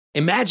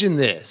Imagine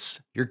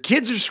this. Your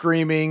kids are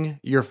screaming,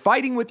 you're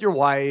fighting with your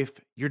wife,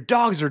 your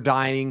dogs are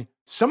dying,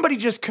 somebody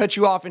just cut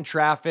you off in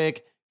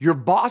traffic, your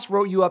boss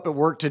wrote you up at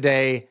work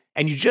today,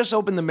 and you just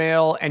opened the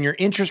mail and your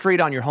interest rate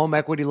on your home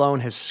equity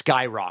loan has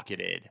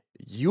skyrocketed.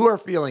 You are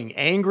feeling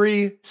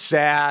angry,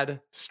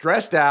 sad,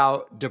 stressed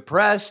out,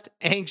 depressed,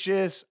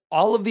 anxious,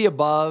 all of the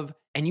above,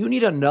 and you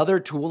need another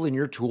tool in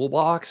your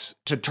toolbox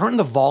to turn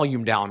the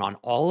volume down on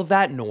all of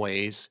that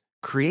noise,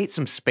 create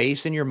some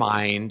space in your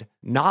mind,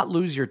 not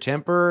lose your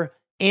temper,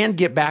 and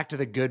get back to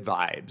the good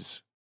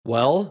vibes.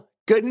 Well,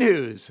 good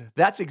news.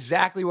 That's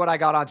exactly what I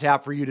got on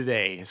tap for you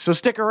today, so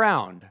stick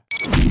around.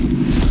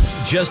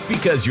 Just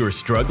because you're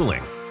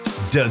struggling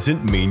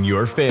doesn't mean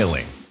you're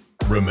failing.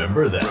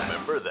 Remember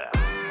that.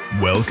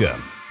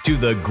 Welcome to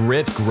the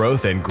Grit,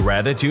 Growth, and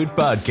Gratitude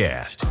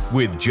Podcast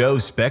with Joe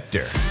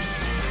Spector,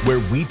 where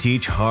we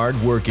teach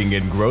hard-working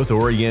and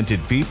growth-oriented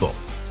people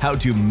how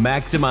to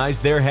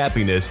maximize their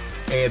happiness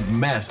and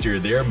master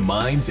their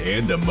minds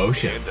and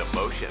emotions.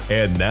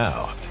 And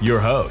now, your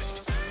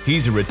host.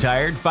 He's a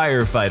retired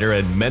firefighter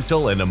and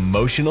mental and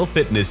emotional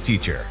fitness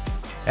teacher.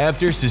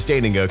 After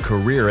sustaining a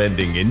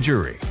career-ending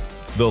injury,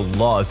 the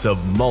loss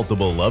of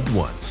multiple loved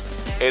ones,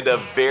 and a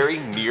very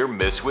near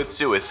miss with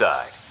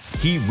suicide,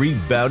 he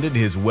rebounded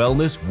his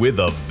wellness with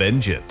a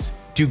vengeance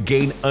to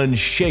gain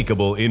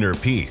unshakable inner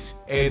peace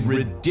and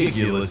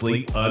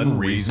ridiculously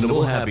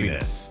unreasonable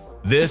happiness.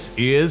 This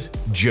is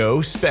Joe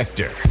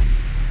Spector.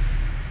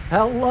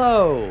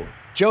 Hello,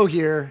 Joe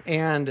here,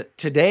 and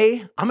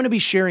today I'm going to be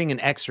sharing an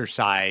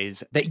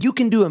exercise that you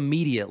can do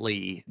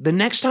immediately the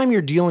next time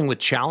you're dealing with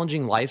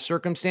challenging life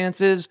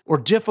circumstances or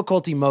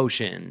difficult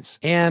emotions.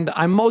 And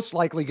I'm most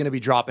likely going to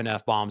be dropping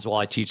F-bombs while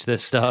I teach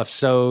this stuff,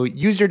 so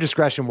use your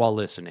discretion while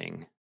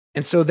listening.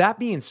 And so that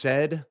being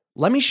said,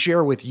 let me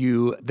share with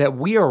you that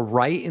we are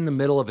right in the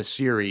middle of a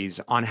series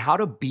on how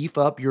to beef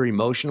up your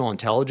emotional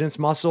intelligence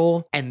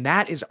muscle, and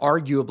that is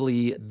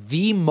arguably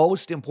the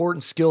most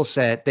important skill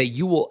set that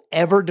you will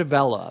ever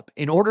develop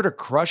in order to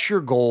crush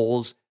your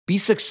goals, be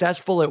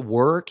successful at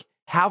work,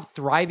 have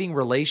thriving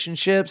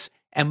relationships,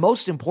 and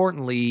most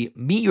importantly,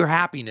 meet your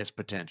happiness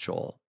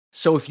potential.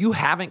 So if you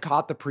haven't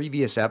caught the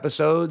previous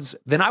episodes,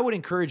 then I would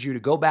encourage you to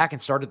go back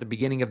and start at the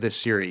beginning of this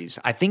series.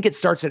 I think it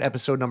starts at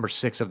episode number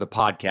 6 of the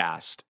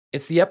podcast.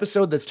 It's the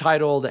episode that's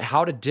titled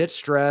How to Ditch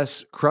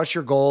Stress, Crush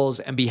Your Goals,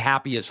 and Be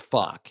Happy as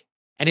Fuck.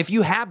 And if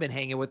you have been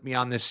hanging with me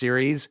on this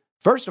series,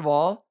 first of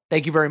all,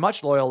 thank you very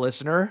much, loyal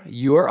listener.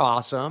 You are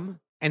awesome.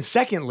 And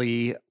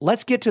secondly,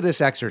 let's get to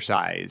this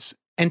exercise.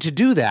 And to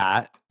do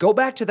that, go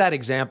back to that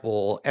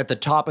example at the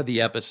top of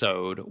the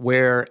episode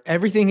where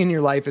everything in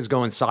your life is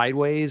going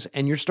sideways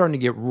and you're starting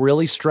to get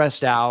really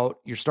stressed out,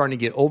 you're starting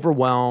to get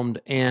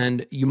overwhelmed,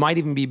 and you might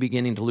even be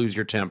beginning to lose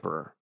your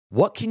temper.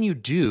 What can you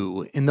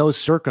do in those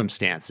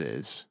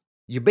circumstances?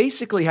 You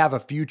basically have a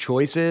few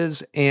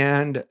choices,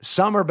 and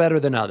some are better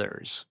than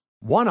others.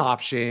 One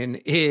option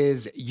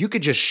is you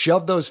could just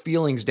shove those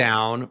feelings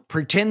down,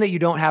 pretend that you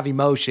don't have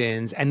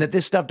emotions, and that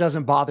this stuff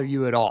doesn't bother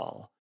you at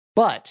all.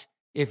 But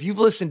if you've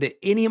listened to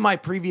any of my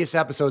previous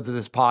episodes of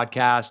this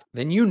podcast,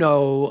 then you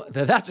know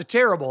that that's a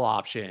terrible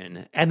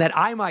option, and that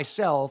I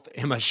myself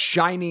am a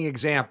shining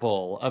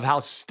example of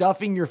how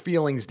stuffing your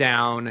feelings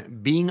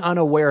down, being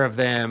unaware of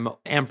them,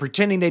 and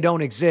pretending they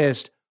don't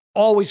exist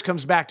always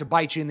comes back to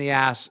bite you in the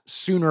ass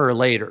sooner or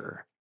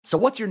later. So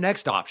what's your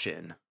next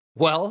option?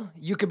 Well,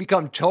 you could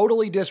become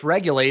totally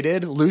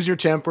dysregulated, lose your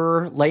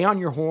temper, lay on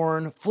your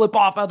horn, flip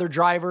off other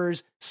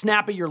drivers,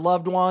 snap at your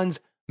loved ones,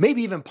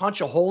 maybe even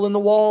punch a hole in the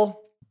wall.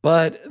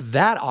 But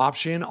that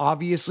option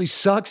obviously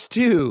sucks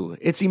too.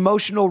 It's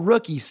emotional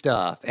rookie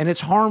stuff, and it's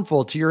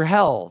harmful to your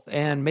health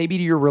and maybe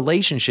to your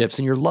relationships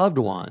and your loved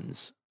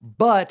ones.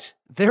 But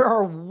there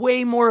are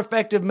way more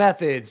effective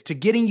methods to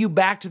getting you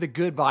back to the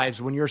good vibes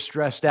when you're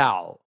stressed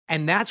out.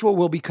 And that's what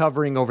we'll be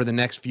covering over the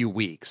next few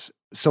weeks.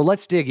 So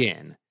let's dig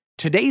in.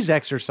 Today's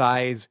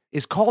exercise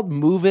is called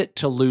Move It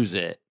to Lose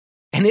It.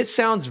 And it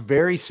sounds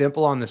very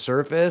simple on the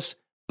surface,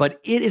 but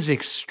it is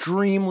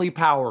extremely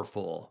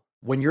powerful.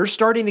 When you're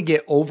starting to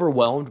get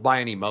overwhelmed by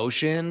an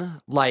emotion,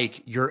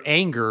 like your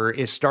anger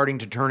is starting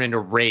to turn into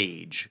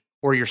rage,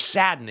 or your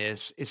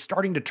sadness is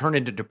starting to turn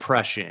into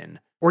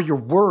depression, or your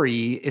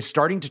worry is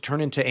starting to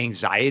turn into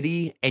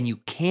anxiety, and you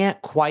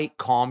can't quite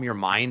calm your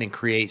mind and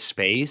create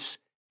space,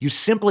 you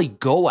simply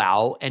go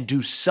out and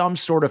do some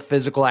sort of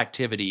physical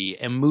activity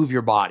and move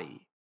your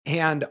body.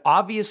 And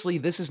obviously,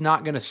 this is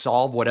not going to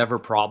solve whatever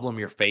problem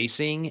you're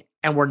facing,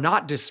 and we're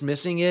not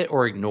dismissing it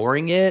or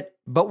ignoring it,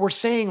 but we're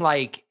saying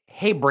like,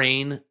 hey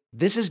brain,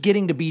 this is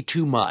getting to be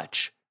too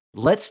much.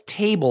 Let's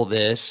table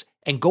this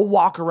and go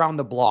walk around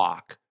the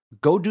block.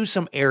 Go do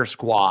some air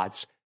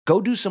squats.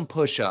 Go do some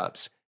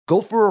push-ups. Go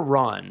for a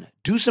run.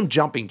 Do some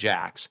jumping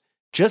jacks.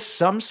 Just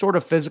some sort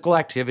of physical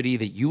activity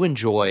that you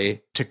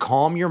enjoy to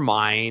calm your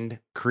mind,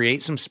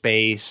 create some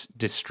space,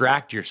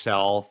 distract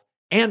yourself,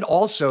 and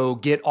also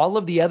get all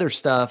of the other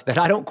stuff that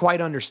I don't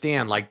quite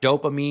understand, like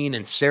dopamine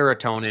and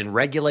serotonin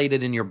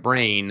regulated in your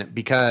brain,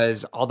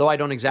 because although I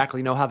don't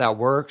exactly know how that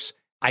works,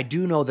 I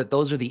do know that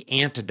those are the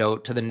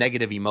antidote to the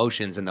negative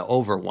emotions and the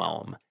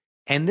overwhelm.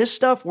 And this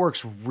stuff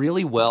works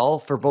really well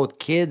for both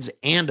kids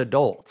and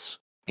adults.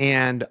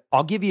 And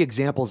I'll give you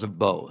examples of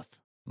both.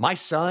 My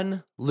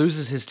son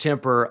loses his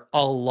temper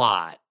a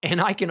lot, and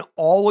I can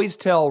always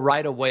tell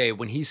right away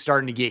when he's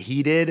starting to get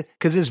heated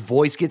because his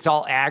voice gets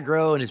all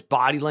aggro and his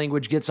body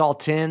language gets all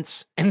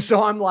tense. And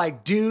so I'm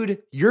like,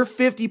 dude, you're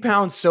 50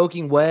 pounds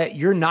soaking wet.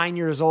 You're 9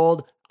 years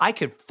old. I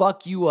could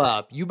fuck you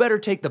up. You better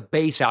take the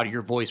bass out of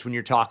your voice when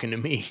you're talking to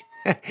me.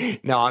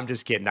 No, I'm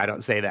just kidding. I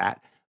don't say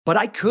that. But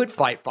I could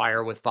fight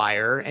fire with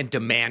fire and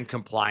demand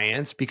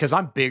compliance because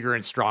I'm bigger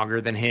and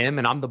stronger than him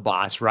and I'm the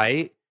boss,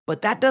 right?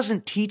 But that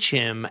doesn't teach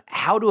him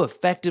how to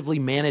effectively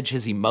manage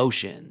his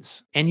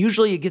emotions. And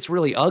usually it gets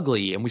really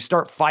ugly and we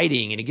start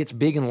fighting and it gets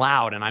big and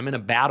loud and I'm in a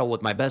battle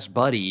with my best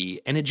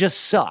buddy and it just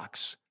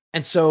sucks.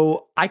 And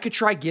so I could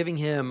try giving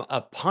him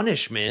a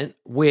punishment,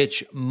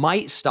 which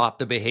might stop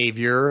the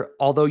behavior.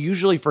 Although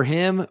usually for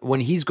him,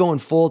 when he's going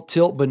full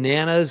tilt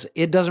bananas,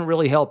 it doesn't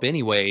really help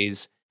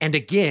anyways. And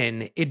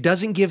again, it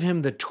doesn't give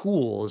him the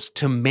tools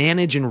to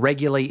manage and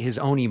regulate his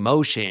own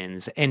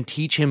emotions and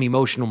teach him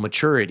emotional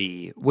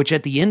maturity, which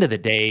at the end of the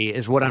day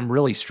is what I'm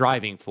really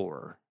striving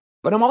for.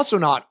 But I'm also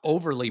not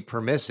overly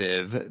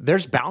permissive.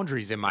 There's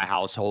boundaries in my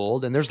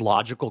household and there's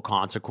logical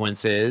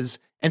consequences.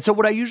 And so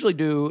what I usually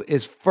do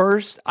is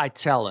first I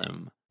tell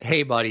him,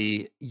 hey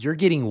buddy, you're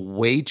getting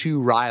way too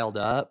riled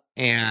up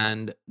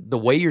and the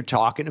way you're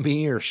talking to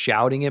me or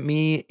shouting at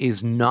me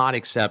is not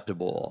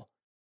acceptable.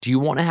 Do you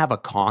want to have a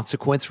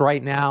consequence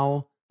right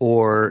now?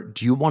 Or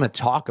do you want to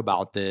talk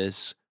about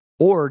this?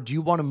 Or do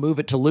you want to move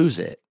it to lose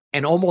it?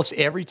 And almost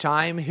every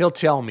time he'll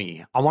tell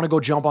me, I want to go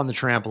jump on the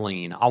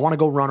trampoline. I want to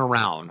go run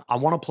around. I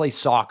want to play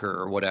soccer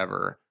or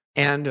whatever.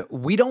 And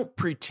we don't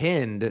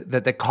pretend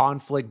that the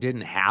conflict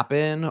didn't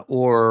happen,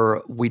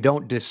 or we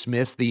don't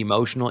dismiss the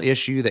emotional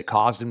issue that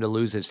caused him to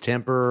lose his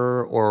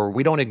temper, or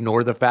we don't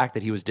ignore the fact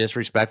that he was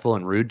disrespectful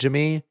and rude to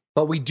me.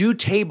 But we do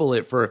table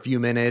it for a few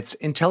minutes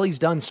until he's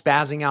done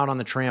spazzing out on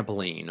the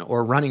trampoline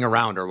or running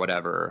around or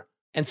whatever.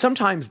 And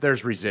sometimes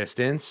there's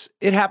resistance.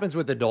 It happens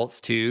with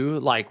adults too.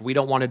 Like we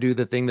don't want to do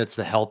the thing that's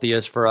the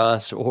healthiest for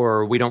us,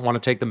 or we don't want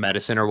to take the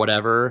medicine or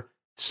whatever.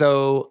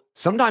 So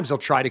sometimes he'll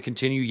try to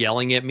continue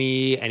yelling at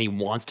me and he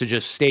wants to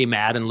just stay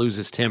mad and lose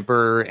his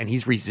temper and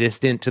he's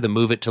resistant to the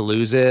move it to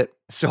lose it.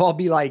 So I'll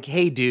be like,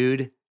 hey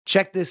dude,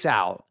 check this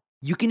out.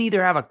 You can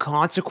either have a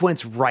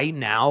consequence right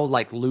now,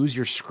 like lose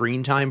your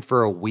screen time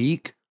for a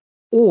week,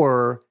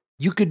 or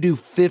you could do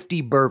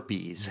 50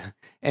 burpees.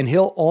 And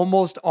he'll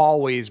almost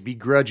always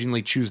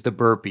begrudgingly choose the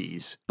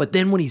burpees. But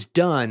then when he's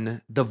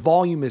done, the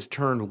volume is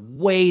turned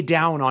way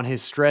down on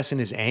his stress and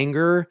his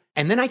anger.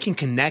 And then I can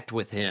connect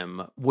with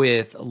him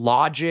with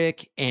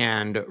logic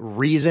and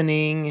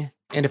reasoning.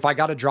 And if I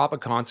got to drop a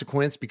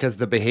consequence because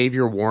the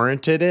behavior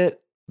warranted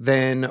it,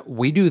 then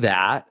we do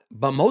that.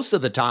 But most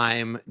of the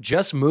time,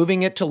 just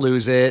moving it to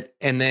lose it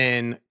and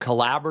then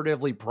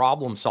collaboratively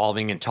problem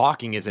solving and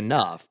talking is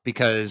enough,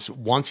 because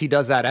once he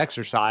does that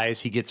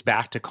exercise, he gets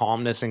back to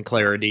calmness and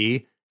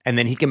clarity, and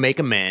then he can make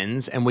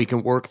amends and we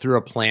can work through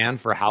a plan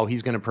for how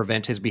he's going to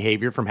prevent his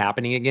behavior from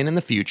happening again in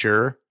the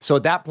future. So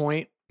at that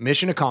point,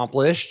 mission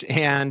accomplished.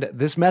 And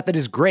this method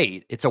is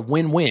great. It's a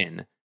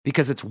win-win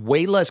because it's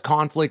way less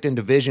conflict and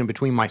division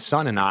between my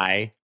son and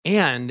I.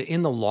 And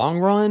in the long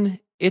run,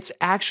 it's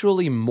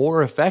actually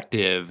more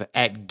effective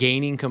at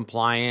gaining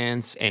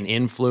compliance and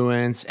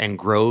influence and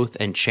growth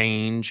and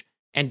change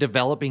and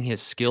developing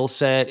his skill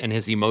set and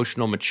his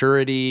emotional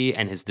maturity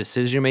and his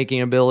decision-making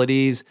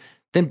abilities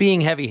than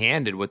being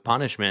heavy-handed with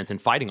punishments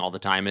and fighting all the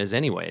time is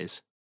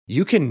anyways.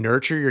 You can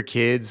nurture your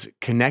kids,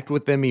 connect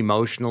with them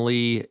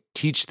emotionally,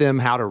 teach them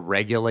how to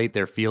regulate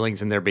their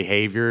feelings and their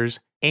behaviors,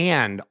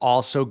 and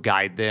also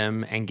guide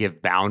them and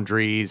give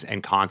boundaries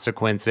and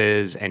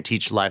consequences and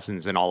teach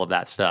lessons and all of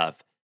that stuff.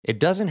 It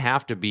doesn't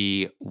have to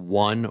be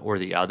one or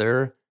the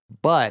other,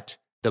 but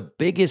the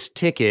biggest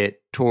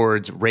ticket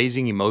towards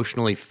raising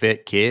emotionally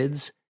fit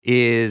kids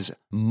is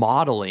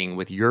modeling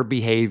with your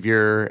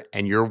behavior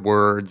and your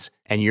words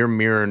and your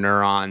mirror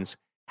neurons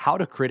how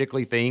to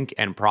critically think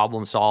and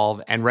problem solve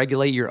and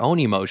regulate your own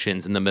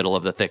emotions in the middle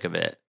of the thick of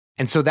it.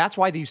 And so that's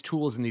why these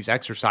tools and these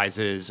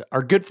exercises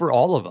are good for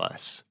all of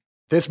us.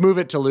 This move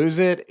it to lose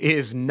it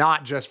is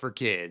not just for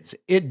kids.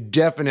 It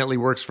definitely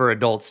works for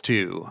adults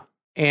too.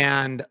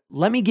 And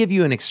let me give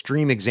you an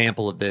extreme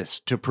example of this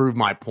to prove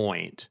my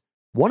point.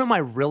 One of my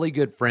really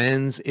good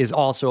friends is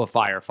also a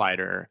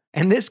firefighter,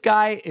 and this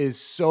guy is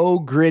so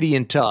gritty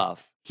and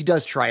tough. He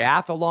does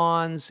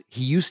triathlons.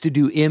 He used to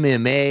do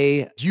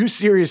MMA. You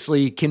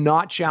seriously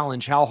cannot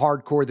challenge how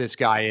hardcore this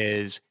guy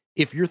is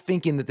if you're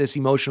thinking that this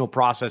emotional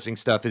processing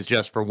stuff is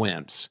just for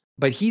wimps.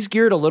 But he's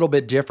geared a little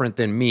bit different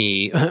than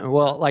me.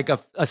 Well,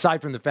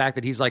 aside from the fact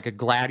that he's like a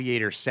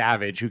gladiator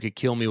savage who could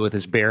kill me with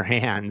his bare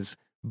hands.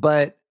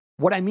 But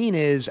What I mean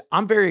is,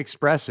 I'm very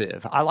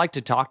expressive. I like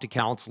to talk to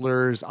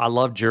counselors. I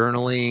love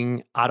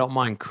journaling. I don't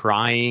mind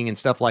crying and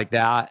stuff like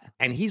that.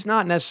 And he's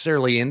not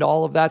necessarily into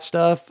all of that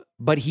stuff,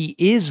 but he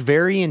is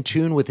very in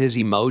tune with his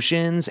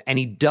emotions and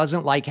he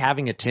doesn't like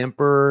having a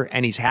temper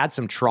and he's had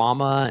some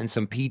trauma and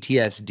some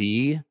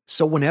PTSD.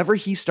 So whenever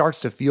he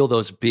starts to feel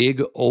those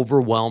big,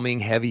 overwhelming,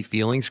 heavy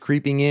feelings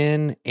creeping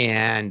in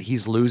and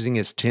he's losing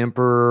his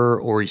temper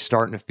or he's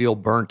starting to feel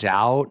burnt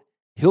out,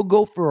 he'll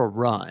go for a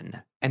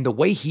run. And the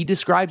way he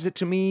describes it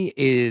to me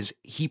is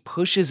he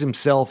pushes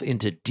himself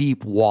into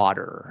deep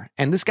water.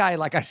 And this guy,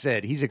 like I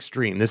said, he's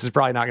extreme. This is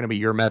probably not going to be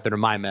your method or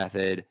my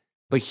method,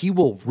 but he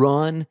will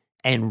run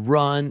and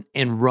run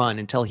and run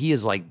until he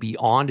is like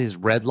beyond his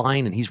red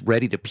line and he's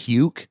ready to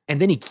puke. And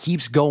then he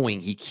keeps going.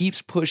 He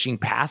keeps pushing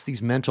past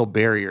these mental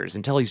barriers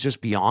until he's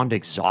just beyond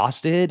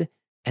exhausted.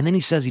 And then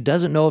he says he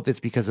doesn't know if it's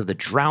because of the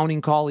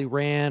drowning call he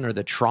ran or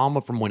the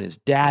trauma from when his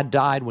dad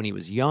died when he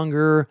was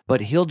younger,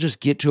 but he'll just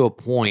get to a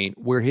point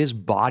where his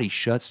body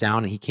shuts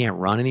down and he can't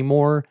run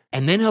anymore.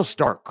 And then he'll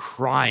start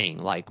crying,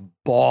 like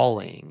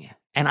bawling.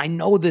 And I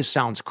know this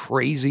sounds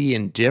crazy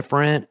and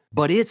different,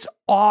 but it's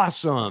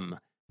awesome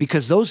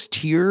because those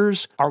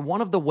tears are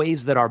one of the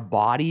ways that our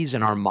bodies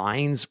and our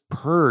minds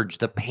purge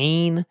the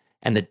pain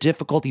and the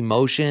difficult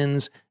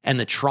emotions and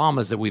the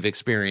traumas that we've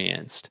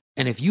experienced.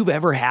 And if you've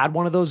ever had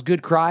one of those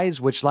good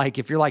cries, which like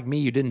if you're like me,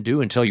 you didn't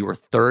do until you were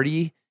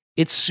 30,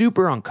 it's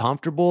super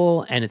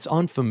uncomfortable and it's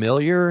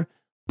unfamiliar,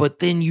 but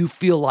then you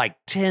feel like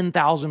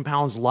 10,000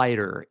 pounds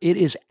lighter. It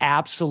is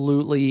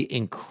absolutely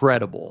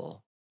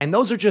incredible. And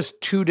those are just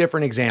two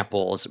different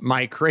examples.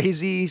 My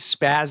crazy,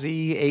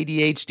 spazzy,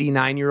 ADHD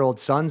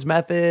 9-year-old son's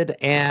method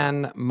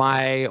and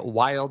my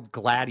wild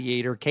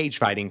gladiator cage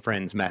fighting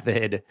friend's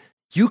method.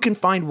 You can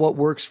find what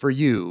works for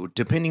you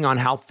depending on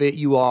how fit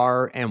you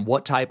are and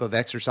what type of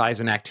exercise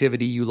and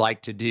activity you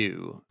like to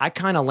do. I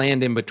kind of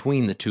land in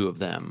between the two of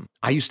them.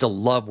 I used to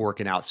love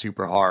working out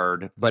super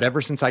hard, but ever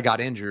since I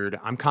got injured,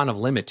 I'm kind of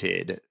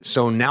limited.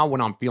 So now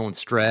when I'm feeling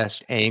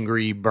stressed,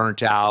 angry,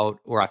 burnt out,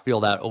 or I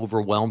feel that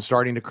overwhelm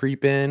starting to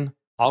creep in,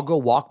 I'll go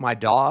walk my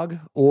dog,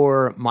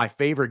 or my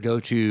favorite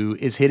go-to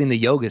is hitting the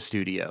yoga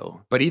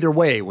studio. But either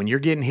way, when you're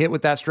getting hit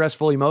with that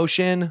stressful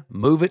emotion,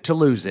 move it to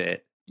lose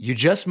it. You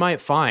just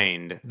might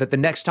find that the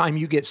next time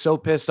you get so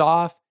pissed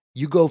off,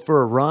 you go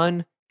for a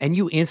run and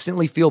you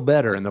instantly feel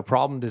better and the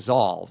problem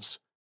dissolves.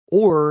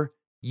 Or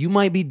you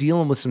might be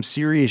dealing with some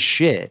serious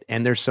shit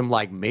and there's some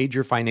like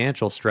major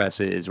financial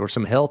stresses or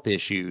some health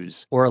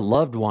issues or a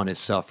loved one is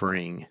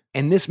suffering.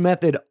 And this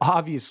method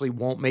obviously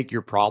won't make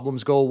your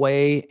problems go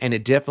away and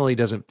it definitely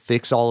doesn't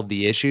fix all of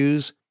the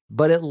issues,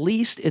 but at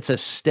least it's a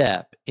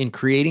step in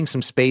creating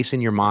some space in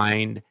your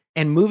mind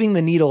and moving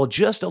the needle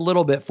just a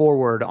little bit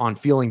forward on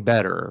feeling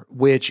better,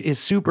 which is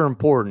super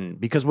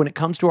important because when it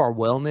comes to our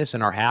wellness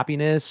and our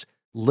happiness,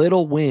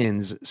 little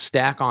wins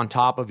stack on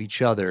top of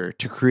each other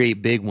to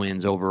create big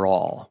wins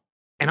overall.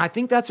 And I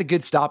think that's a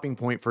good stopping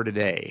point for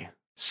today.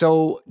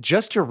 So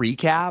just to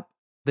recap,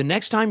 the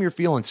next time you're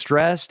feeling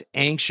stressed,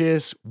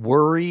 anxious,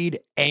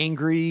 worried,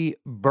 angry,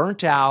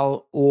 burnt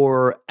out,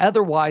 or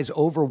otherwise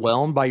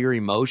overwhelmed by your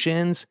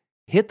emotions,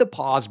 hit the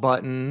pause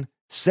button.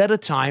 Set a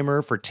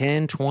timer for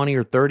 10, 20,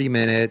 or 30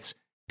 minutes,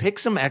 pick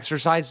some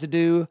exercise to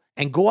do,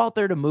 and go out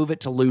there to move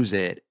it to lose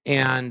it.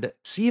 And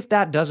see if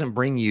that doesn't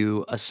bring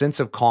you a sense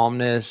of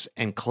calmness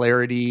and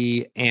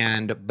clarity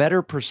and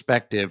better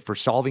perspective for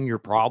solving your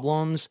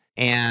problems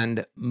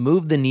and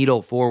move the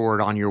needle forward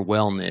on your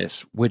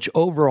wellness, which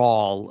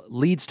overall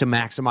leads to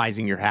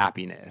maximizing your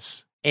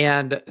happiness.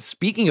 And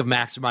speaking of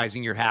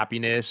maximizing your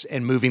happiness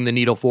and moving the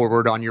needle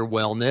forward on your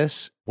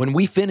wellness, when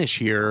we finish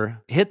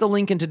here, hit the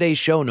link in today's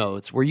show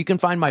notes where you can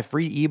find my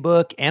free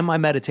ebook and my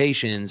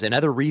meditations and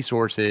other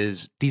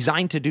resources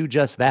designed to do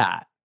just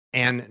that.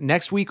 And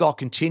next week, I'll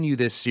continue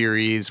this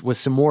series with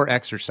some more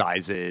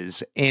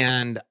exercises.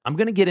 And I'm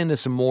going to get into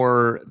some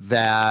more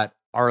that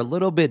are a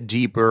little bit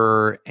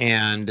deeper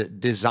and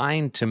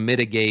designed to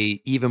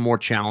mitigate even more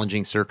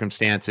challenging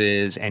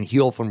circumstances and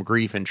heal from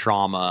grief and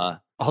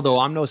trauma. Although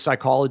I'm no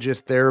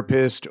psychologist,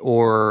 therapist,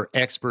 or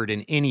expert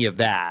in any of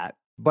that,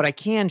 but I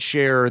can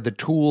share the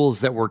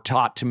tools that were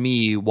taught to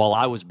me while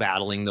I was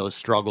battling those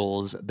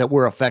struggles that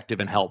were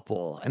effective and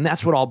helpful. And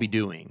that's what I'll be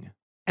doing.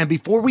 And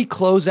before we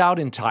close out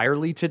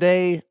entirely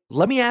today,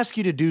 let me ask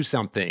you to do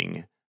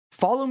something.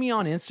 Follow me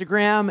on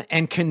Instagram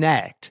and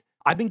connect.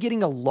 I've been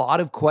getting a lot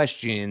of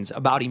questions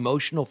about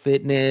emotional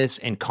fitness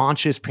and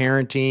conscious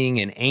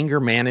parenting and anger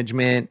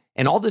management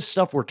and all this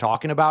stuff we're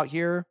talking about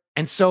here.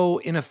 And so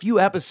in a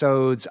few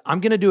episodes, I'm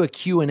going to do a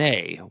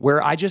Q&A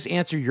where I just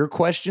answer your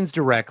questions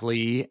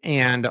directly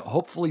and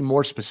hopefully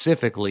more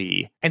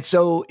specifically. And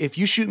so if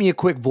you shoot me a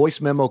quick voice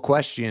memo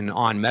question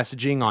on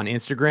messaging on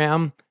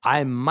Instagram,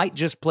 I might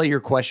just play your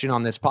question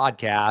on this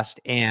podcast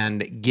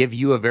and give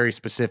you a very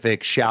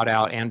specific shout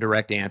out and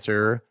direct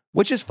answer,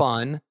 which is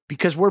fun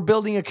because we're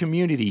building a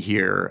community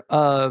here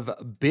of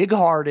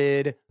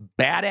big-hearted,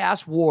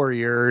 badass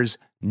warriors,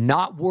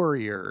 not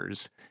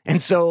worriers.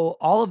 And so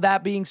all of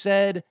that being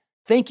said,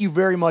 thank you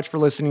very much for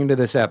listening to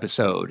this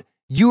episode.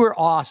 You are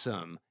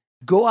awesome.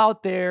 Go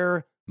out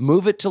there,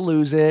 move it to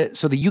lose it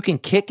so that you can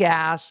kick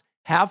ass,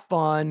 have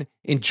fun,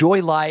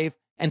 enjoy life,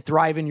 and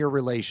thrive in your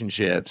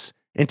relationships.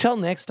 Until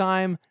next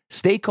time,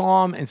 stay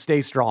calm and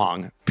stay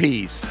strong.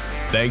 Peace.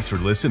 Thanks for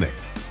listening.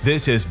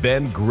 This has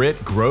been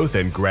Grit, Growth,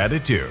 and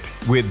Gratitude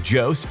with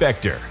Joe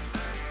Spector,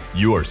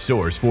 your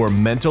source for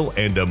mental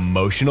and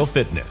emotional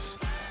fitness.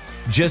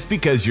 Just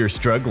because you're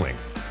struggling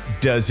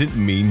doesn't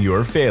mean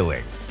you're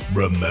failing.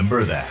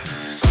 Remember that.